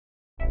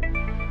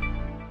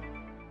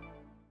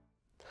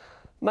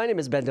My name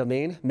is Ben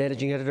Domain,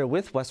 Managing Editor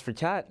with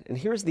WestfordCAT, and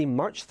here's the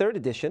March 3rd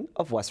edition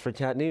of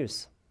WestfordCAT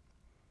News.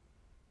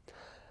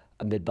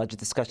 Amid budget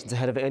discussions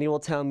ahead of annual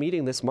town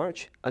meeting this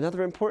March,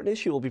 another important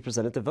issue will be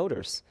presented to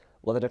voters,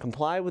 whether to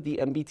comply with the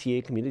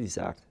MBTA Communities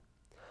Act.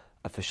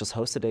 Officials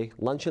hosted a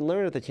lunch and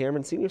learn at the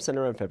Cameron Senior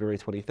Center on February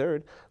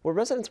 23rd, where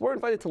residents were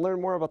invited to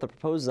learn more about the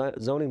proposed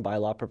zoning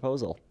bylaw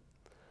proposal.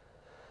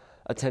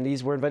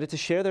 Attendees were invited to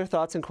share their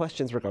thoughts and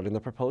questions regarding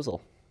the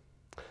proposal.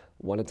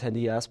 One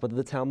attendee asked whether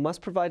the town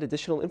must provide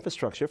additional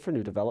infrastructure for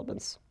new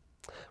developments.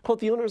 Quote,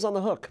 "The owner is on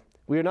the hook.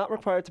 We are not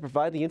required to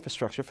provide the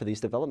infrastructure for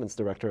these developments,"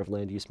 Director of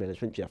Land Use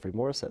Management Jeffrey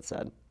Morissette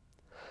said.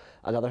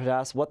 Another had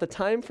asked what the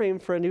time frame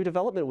for a new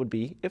development would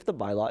be if the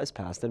bylaw is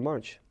passed in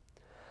March.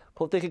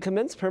 Quote, "They could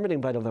commence permitting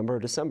by November or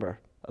December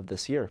of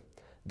this year.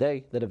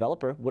 They, the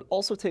developer, would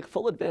also take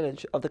full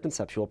advantage of the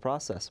conceptual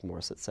process,"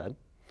 Morissette said.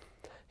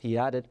 He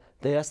added,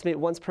 "They estimate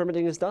once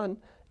permitting is done,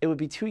 it would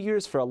be 2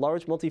 years for a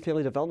large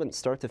multifamily development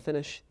start to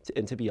finish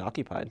and to be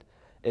occupied.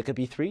 It could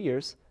be 3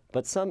 years,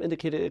 but some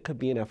indicated it could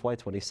be in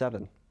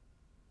FY27.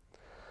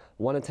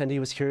 One attendee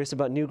was curious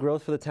about new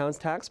growth for the town's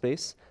tax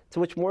base, to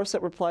which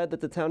Morissette replied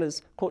that the town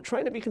is, quote,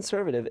 "trying to be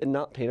conservative and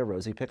not paint a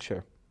rosy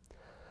picture."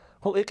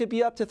 Quote, "It could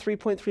be up to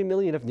 $3.3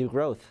 million of new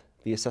growth.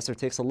 The assessor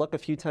takes a look a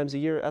few times a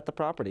year at the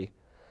property.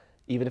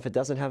 Even if it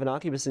doesn't have an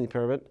occupancy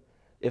permit,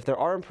 if there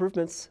are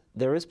improvements,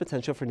 there is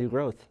potential for new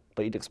growth,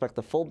 but you'd expect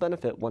the full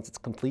benefit once it's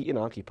complete and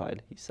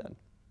occupied," he said.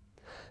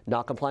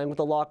 Not complying with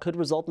the law could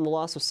result in the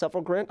loss of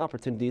several grant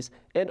opportunities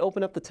and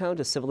open up the town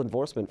to civil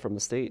enforcement from the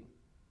state.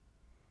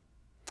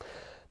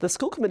 The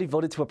school committee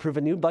voted to approve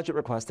a new budget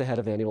request ahead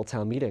of annual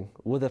town meeting,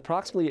 with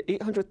approximately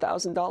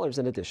 $800,000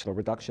 in additional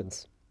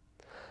reductions.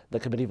 The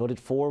committee voted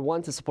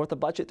 4-1 to support the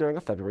budget during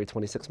a February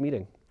 26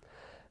 meeting.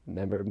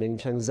 Member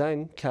Ming-Cheng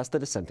Zhang cast a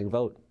dissenting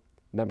vote.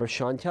 Members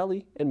Sean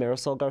Kelly and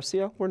Marisol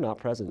Garcia were not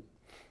present.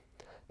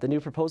 The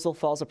new proposal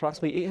falls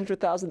approximately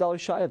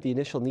 $800,000 shy of the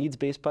initial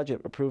needs-based budget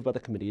approved by the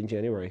committee in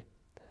January.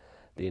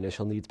 The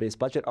initial needs-based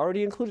budget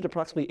already included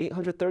approximately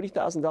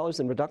 $830,000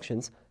 in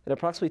reductions and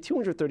approximately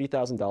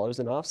 $230,000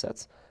 in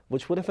offsets,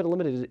 which would have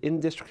eliminated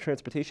in-district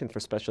transportation for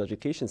special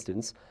education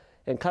students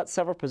and cut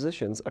several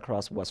positions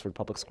across Westford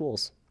Public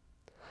Schools.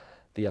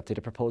 The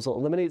updated proposal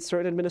eliminates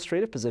certain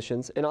administrative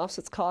positions and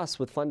offsets costs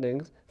with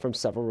funding from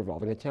several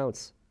revolving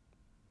accounts.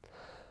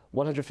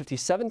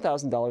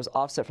 $157,000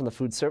 offset from the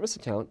food service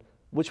account,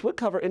 which would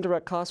cover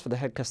indirect costs for the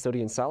head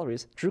custodian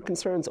salaries, drew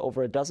concerns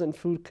over a dozen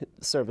food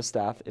service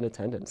staff in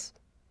attendance.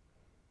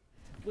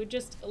 We're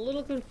just a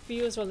little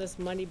confused on this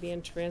money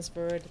being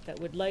transferred, that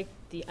would like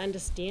the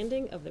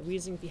understanding of the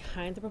reasoning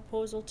behind the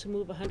proposal to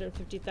move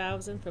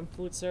 $150,000 from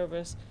food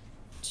service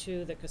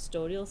to the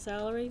custodial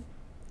salary,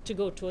 to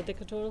go toward the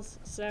custodial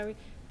salary,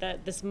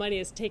 that this money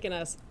has taken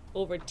us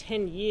over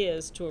 10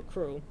 years to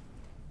accrue.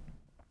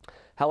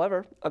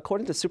 However,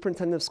 according to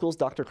Superintendent of Schools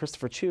Dr.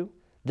 Christopher Chu,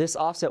 this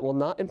offset will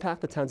not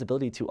impact the town's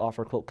ability to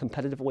offer, quote,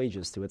 "competitive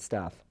wages" to its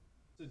staff.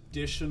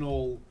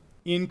 Additional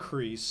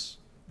increase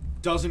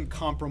doesn't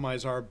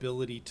compromise our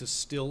ability to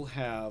still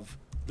have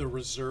the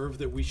reserve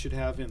that we should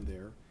have in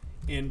there,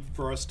 and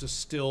for us to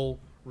still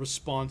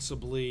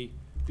responsibly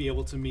be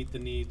able to meet the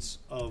needs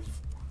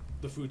of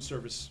the food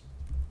service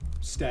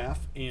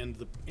staff and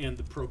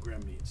the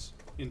program needs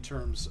in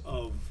terms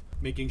of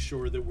making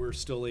sure that we're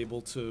still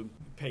able to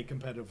pay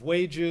competitive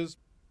wages.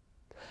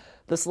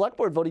 The Select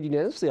Board voted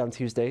unanimously on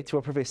Tuesday to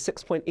approve a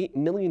 $6.8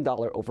 million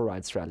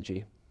override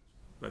strategy.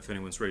 If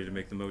anyone's ready to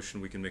make the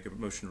motion, we can make a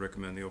motion to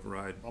recommend the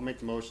override. I'll make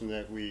the motion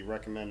that we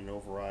recommend an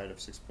override of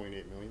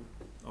 $6.8 million.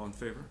 All in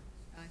favor?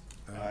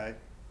 Aye. Aye.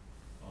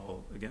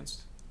 All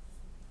against?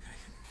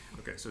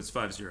 Okay, so it's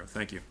 5-0.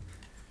 Thank you.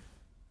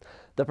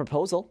 The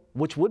proposal,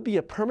 which would be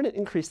a permanent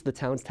increase to the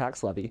town's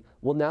tax levy,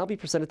 will now be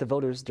presented to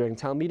voters during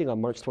town meeting on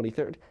March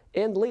 23rd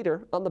and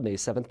later on the May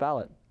 7th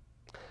ballot.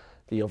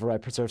 The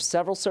override preserves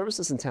several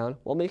services in town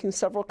while making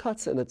several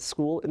cuts in its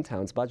school and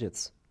town's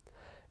budgets.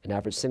 An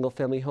average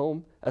single-family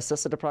home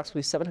assessed at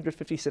approximately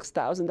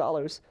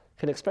 $756,000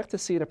 can expect to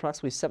see an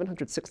approximately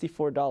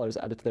 $764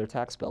 added to their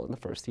tax bill in the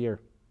first year.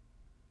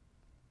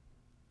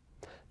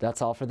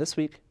 That's all for this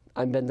week.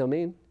 I'm Ben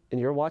Domain, and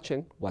you're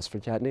watching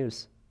WestfordCAT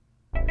News.